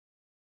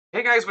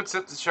Hey guys, what's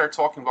up? This is Scher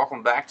talking.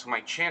 Welcome back to my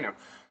channel.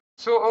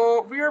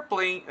 So we are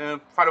playing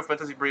Final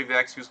Fantasy Brave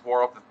Exvius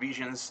War of the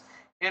Visions,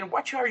 and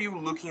what are you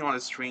looking on the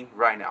screen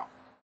right now?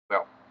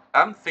 Well,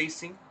 I'm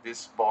facing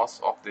this boss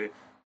of the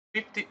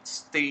 50th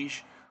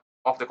stage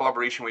of the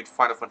collaboration with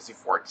Final Fantasy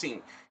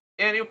 14,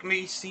 and you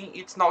may see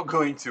it's not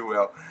going too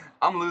well.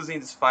 I'm losing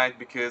this fight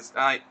because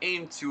I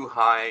aim too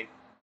high,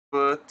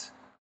 but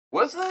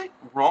was I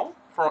wrong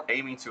for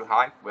aiming too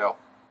high? Well,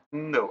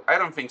 no, I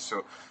don't think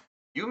so.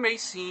 You may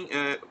see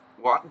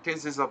what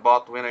this is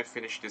about when I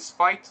finish this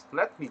fight.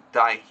 Let me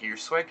die here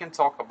so I can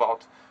talk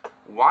about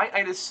why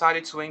I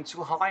decided to aim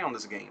too high on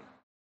this game.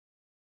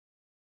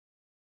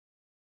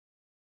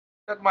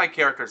 Let my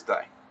characters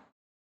die.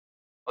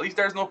 At least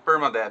there's no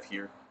permadeath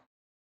here,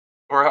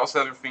 or else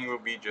everything will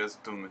be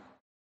just doomed.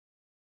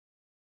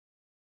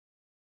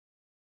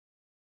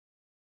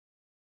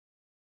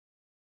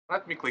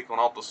 Let me click on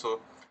auto so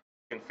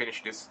I can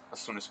finish this as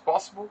soon as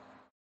possible.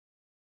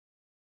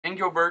 And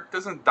Gilbert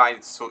doesn't die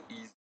so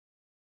easy,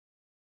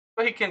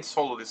 but he can't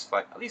solo this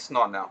fight, at least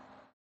not now.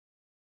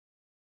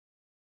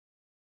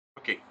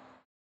 Okay,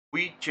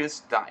 we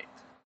just died.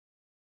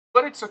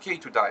 But it's okay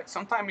to die.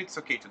 Sometimes it's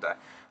okay to die.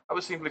 I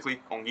will simply click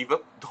on give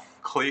up. Don't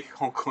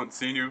click on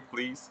continue,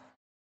 please.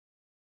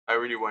 I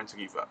really want to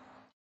give up.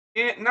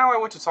 And now I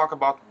want to talk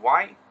about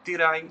why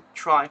did I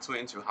try to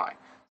aim too high.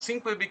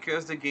 Simply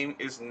because the game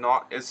is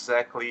not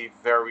exactly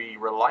very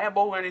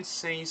reliable when it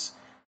says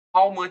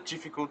how much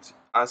difficult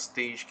a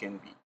stage can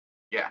be.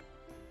 Yeah.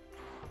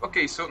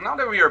 Okay, so now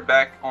that we are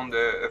back on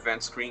the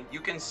event screen, you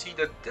can see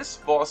that this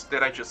boss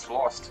that I just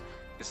lost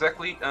is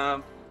actually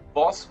a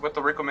boss with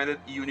a recommended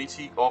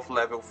unity of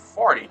level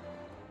 40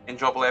 and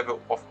job level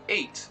of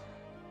 8.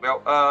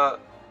 Well,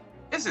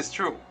 is this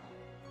true?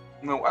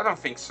 No, I don't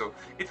think so.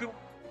 It will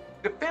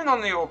depend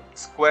on your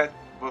squad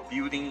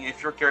building,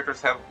 if your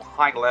characters have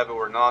high level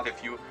or not,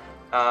 if you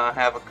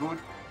have a good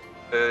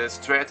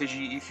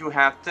strategy, if you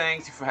have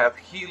tanks, if you have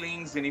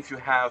healings, and if you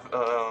have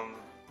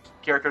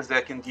characters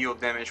that can deal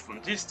damage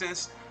from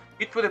distance.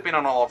 It will depend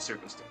on all of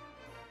circumstances,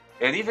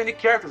 and even the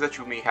characters that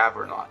you may have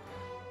or not.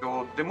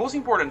 So the most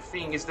important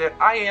thing is that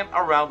I am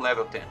around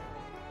level 10.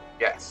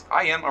 Yes,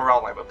 I am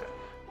around level 10.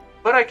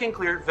 But I can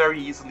clear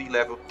very easily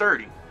level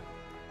 30.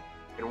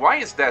 And why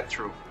is that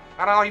true?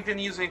 I'm not even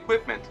using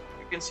equipment.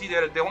 You can see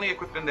that the only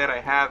equipment that I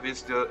have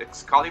is the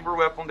Excalibur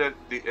weapon that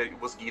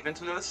was given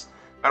to us.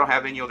 I don't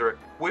have any other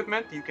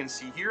equipment. You can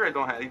see here I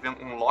don't have even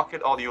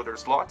unlocked all the other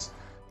slots.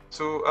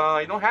 So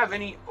I don't have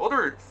any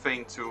other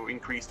thing to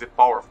increase the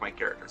power of my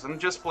characters. I'm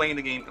just playing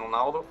the game on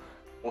auto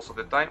most of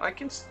the time. I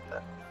can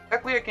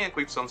actually I can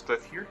equip some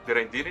stuff here that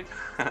I didn't.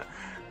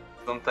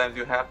 Sometimes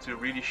you have to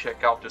really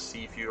check out to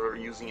see if you're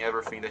using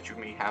everything that you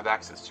may have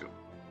access to.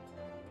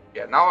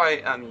 Yeah, now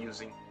I am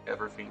using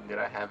everything that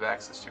I have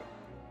access to.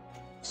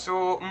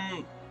 So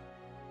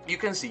you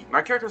can see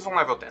my character's on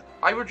level 10.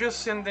 I will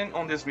just send in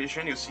on this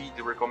mission. You see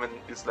the recommended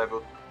is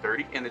level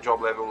 30 and the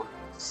job level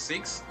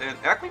 6. And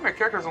actually my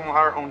characters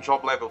are on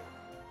job level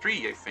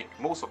 3, I think.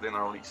 Most of them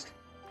are at least.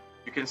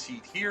 You can see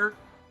it here.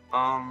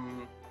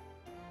 Job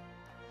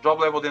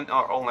level then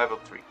are on level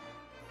 3.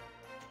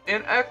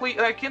 And actually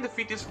I can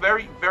defeat this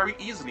very, very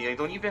easily. I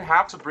don't even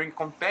have to bring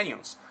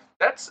companions.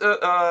 That's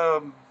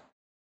a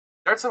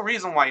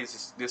reason why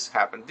this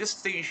happened. This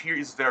stage here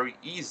is very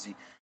easy.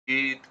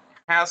 It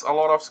has a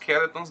lot of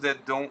skeletons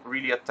that don't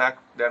really attack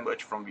that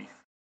much from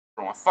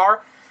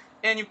afar,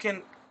 and you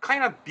can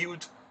kind of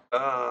build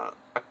a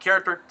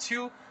character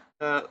to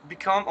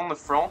become on the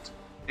front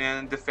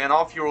and defend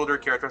all of your other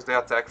characters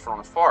that attack from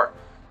afar.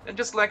 And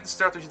just like the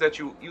strategy that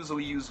you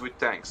usually use with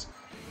tanks.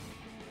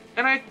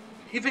 And I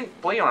even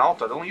play on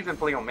auto, I don't even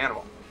play on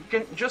manual. You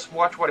can just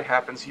watch what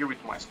happens here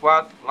with my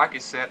squad. Like I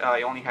said,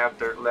 I only have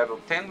the level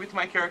 10 with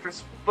my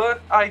characters,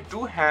 but I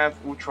do have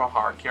ultra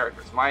hard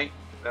characters. My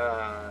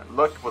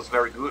luck was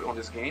very good on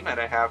this game, and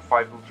I have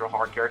 5 ultra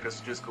hard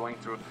characters just going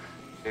through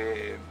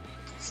a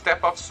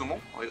step up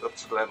summon up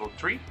to level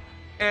 3,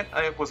 and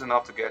it was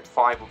enough to get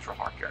 5 ultra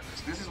hard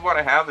characters. This is what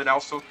I have, and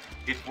also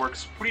it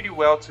works pretty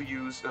well to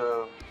use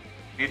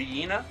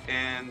Irina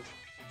and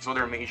this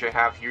other mage I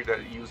have here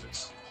that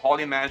uses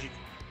Holy Magic.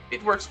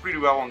 It works pretty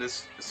well on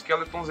this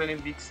skeletons, and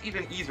it makes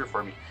even easier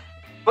for me.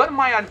 But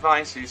my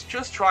advice is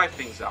just try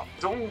things out.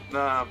 Don't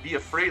be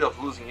afraid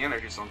of losing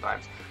energy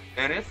sometimes.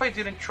 And if I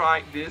didn't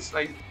try this,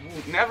 I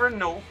would never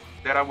know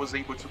that I was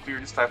able to clear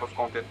this type of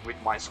content with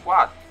my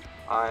squad.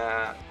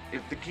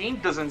 If the game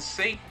doesn't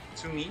say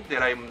to me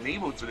that I'm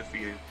able to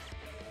defeat it.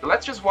 So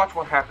let's just watch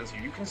what happens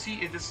here. You can see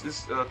it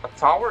is a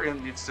tower,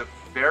 and it's a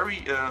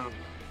very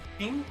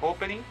thin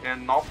opening,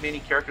 and not many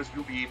characters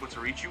will be able to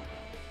reach you.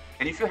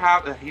 And if you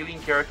have a healing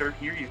character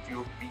here, it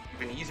will be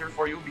even easier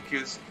for you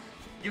because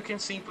you can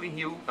simply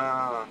heal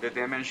the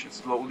damage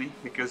slowly,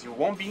 because you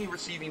won't be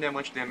receiving that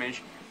much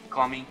damage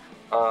coming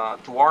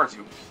towards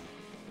you.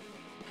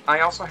 I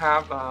also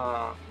have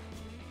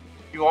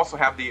you also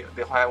have the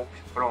help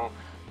from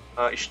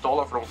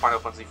Stola from Final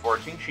Fantasy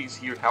 14. She's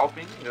here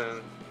helping,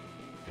 and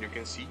you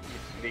can see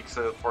it makes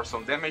for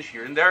some damage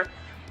here and there.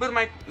 but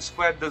my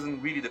squad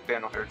doesn't really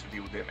depend on her to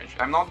deal damage.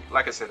 I'm not,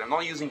 like I said, I'm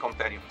not using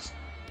companions.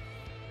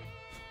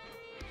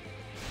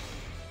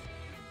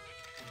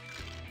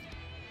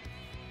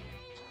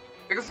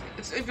 Because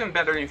it's even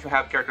better if you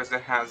have characters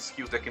that have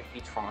skills that can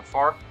hit from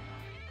afar.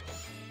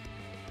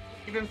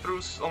 Even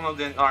though some of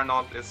them are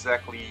not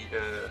exactly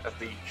as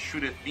they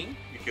should have been,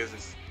 because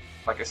it's,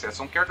 like I said,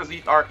 some characters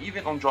are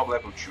even on job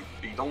level 2.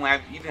 They don't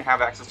even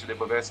have access to the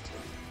best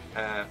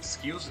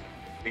skills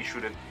they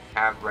should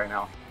have right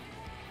now.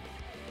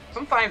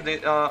 Sometimes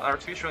the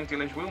artificial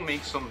intelligence will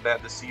make some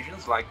bad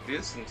decisions like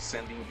this, and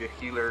sending the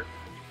healer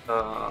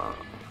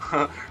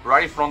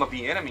right in front of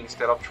the enemy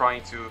instead of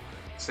trying to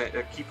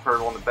keep her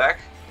on the back.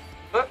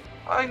 But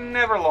I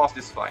never lost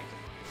this fight,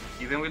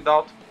 even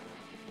without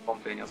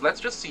companions.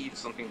 Let's just see if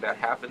something bad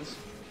happens.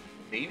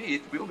 Maybe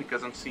it will,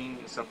 because I'm seeing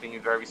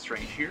something very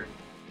strange here.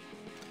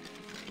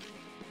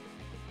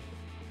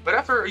 But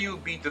after you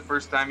beat the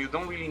first time, you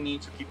don't really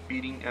need to keep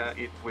beating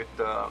it with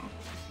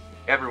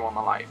everyone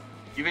alive.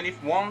 Even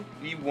if one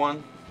v1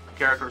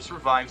 character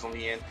survives on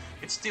the end,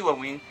 it's still a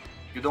win.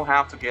 You don't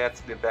have to get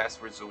the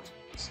best result.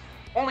 It's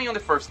only on the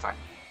first time.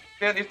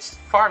 Then it's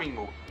farming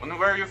mode.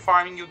 Whenever you're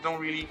farming, you don't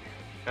really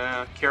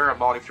care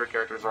about if your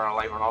characters are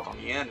alive or not on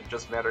the end. It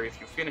just matters if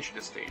you finish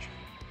the stage.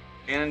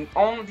 And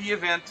on the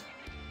event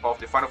of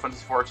the Final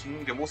Fantasy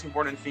XIV, the most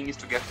important thing is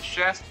to get the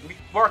chest.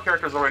 More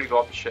characters already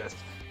got the chest.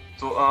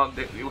 So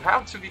you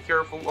have to be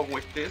careful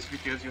with this,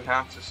 because you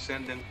have to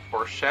send them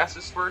for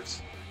chests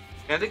first.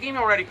 And the game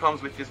already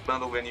comes with this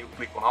bundle when you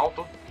click on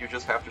auto. You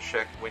just have to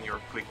check when you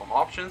click on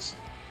options.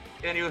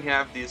 And you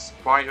have this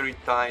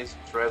prioritized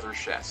treasure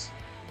chest.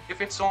 If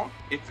it's on,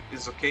 it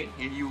is okay.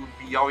 You'll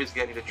be always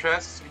getting the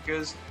chests,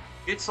 because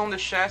it's on the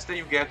chest that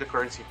you get the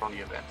currency from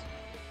the event.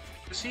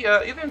 You see,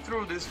 even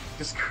through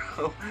this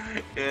girl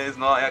is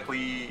not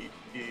actually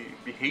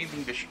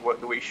behaving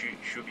the way she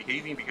should be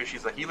behaving because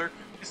she's a healer,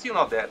 she's still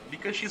not dead,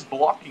 because she's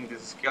blocking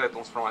these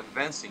skeletons from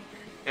advancing,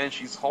 and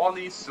she's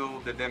holy,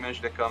 so the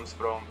damage that comes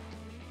from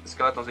the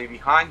skeletons is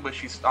behind, but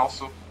she's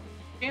also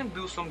can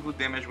do some good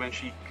damage when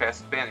she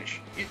casts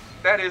Banish.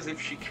 That is,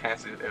 if she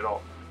casts it at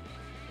all.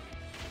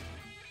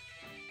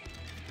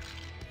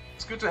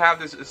 It's good to have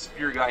this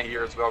spear guy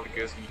here as well,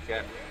 because he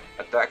can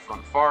attack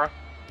from far.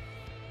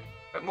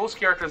 But most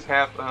characters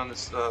have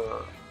this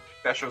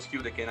special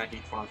skill that can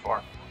hit from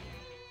far.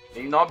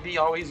 May not be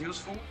always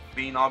useful,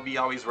 may not be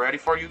always ready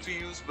for you to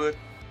use, but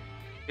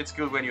it's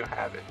good when you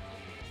have it.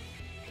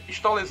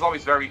 Ishtal is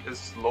always very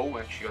slow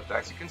when she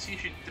attacks. You can see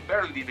she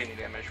barely did any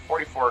damage,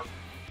 44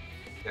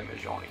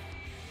 damage only.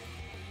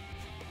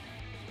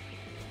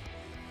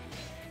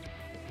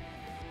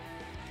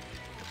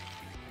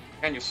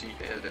 And you see,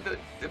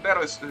 the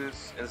battle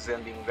is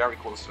ending, very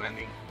close to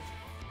ending.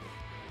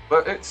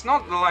 But it's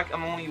not like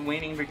I'm only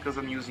winning because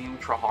I'm using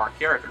ultra hard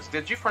characters.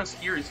 The difference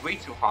here is way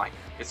too high.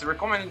 It's a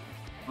recommended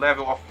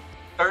level of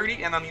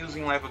 30 and I'm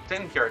using level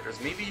 10 characters.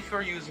 Maybe if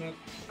you're using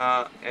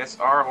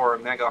SR or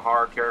mega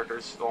hard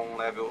characters on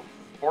level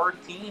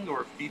 14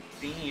 or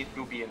 15, it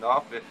will be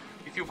enough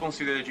if you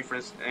consider the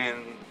difference in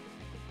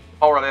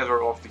power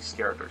level of these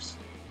characters.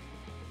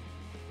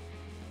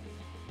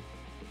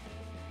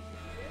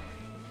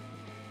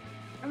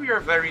 And we are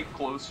very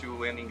close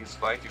to ending this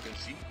fight, you can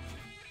see.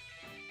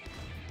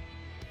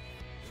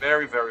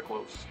 Very, very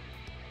close.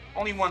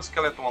 Only one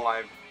skeleton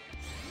alive.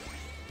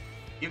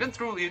 Even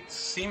though it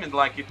seemed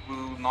like it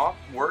will not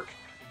work,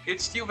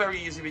 it's still very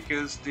easy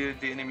because the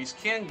enemies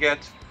can get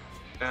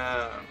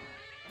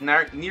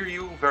near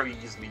you very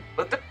easily.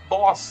 But the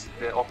boss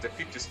of the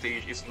 50th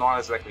stage is not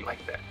exactly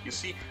like that. You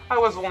see, I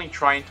was only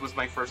trying, it was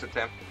my first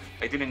attempt.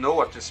 I didn't know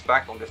what to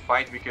expect on the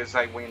fight because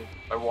I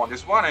won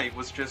this one. I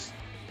was just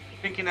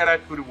thinking that I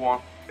could have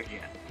won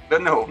again.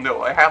 But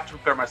no, I have to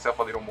prepare myself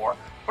a little more.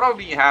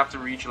 Probably have to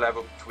reach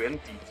level 20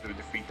 to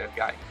defeat that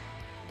guy.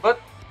 But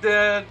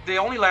the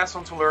only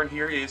lesson to learn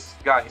here is,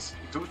 guys,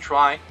 do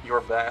try your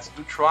best.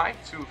 Do try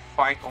to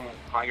fight on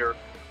higher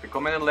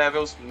recommended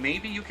levels.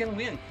 Maybe you can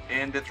win.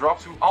 And the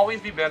drops will always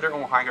be better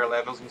on higher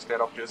levels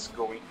instead of just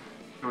going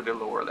through the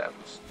lower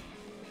levels.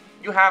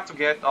 You have to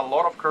get a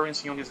lot of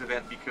currency on this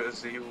event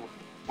because you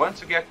want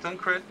to get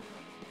Tancred.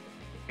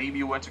 Maybe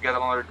you want to get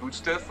another good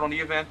stuff from the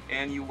event,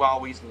 and you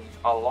always need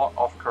a lot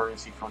of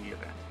currency from the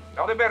event.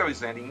 Now the battle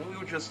is ending,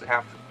 we'll just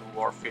have to do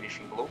our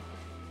finishing blow.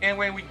 And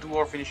when we do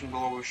our finishing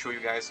blow, we'll show you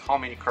guys how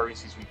many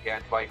currencies we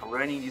get by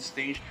running this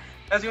stage.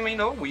 As you may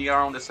know, we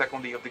are on the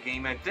second day of the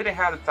game. I didn't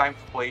have the time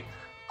to play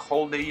the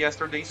whole day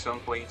yesterday, so I'm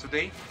playing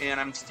today. And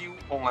I'm still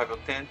on level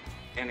 10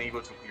 and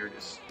able to clear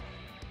this.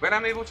 When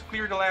I'm able to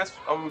clear the last,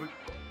 I will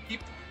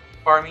keep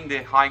farming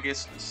the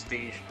highest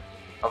stage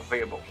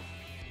available.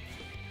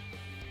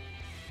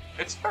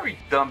 It's very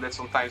dumb that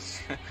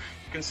sometimes you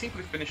can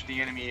simply finish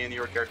the enemy and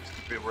your characters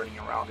keep running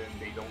around and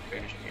they don't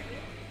finish the enemy.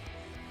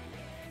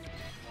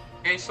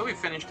 Okay, so we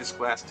finished this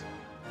quest.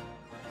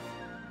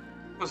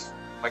 It was,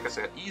 like I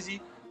said,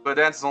 easy, but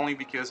that's only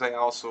because I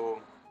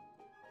also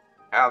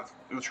have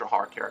ultra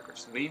hard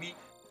characters. Maybe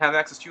have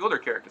access to other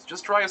characters.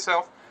 Just try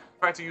yourself,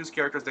 try to use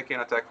characters that can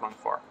attack from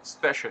far,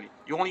 especially.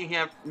 You only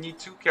need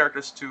 2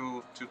 characters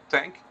to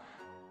tank.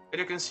 And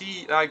you can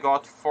see I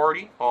got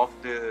 40 of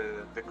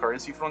the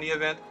currency from the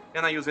event,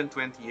 and I used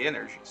 20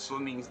 energy. So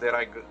it means that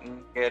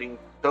I'm getting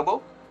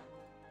double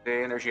the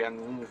energy I'm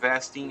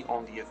investing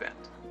on the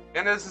event.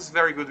 And this is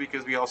very good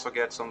because we also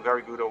get some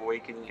very good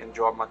awakening and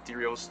job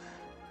materials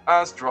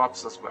as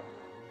drops as well.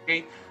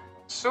 Okay,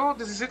 so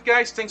this is it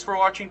guys, thanks for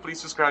watching, please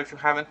subscribe if you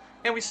haven't,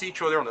 and we see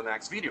each other on the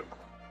next video.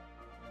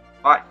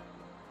 Bye!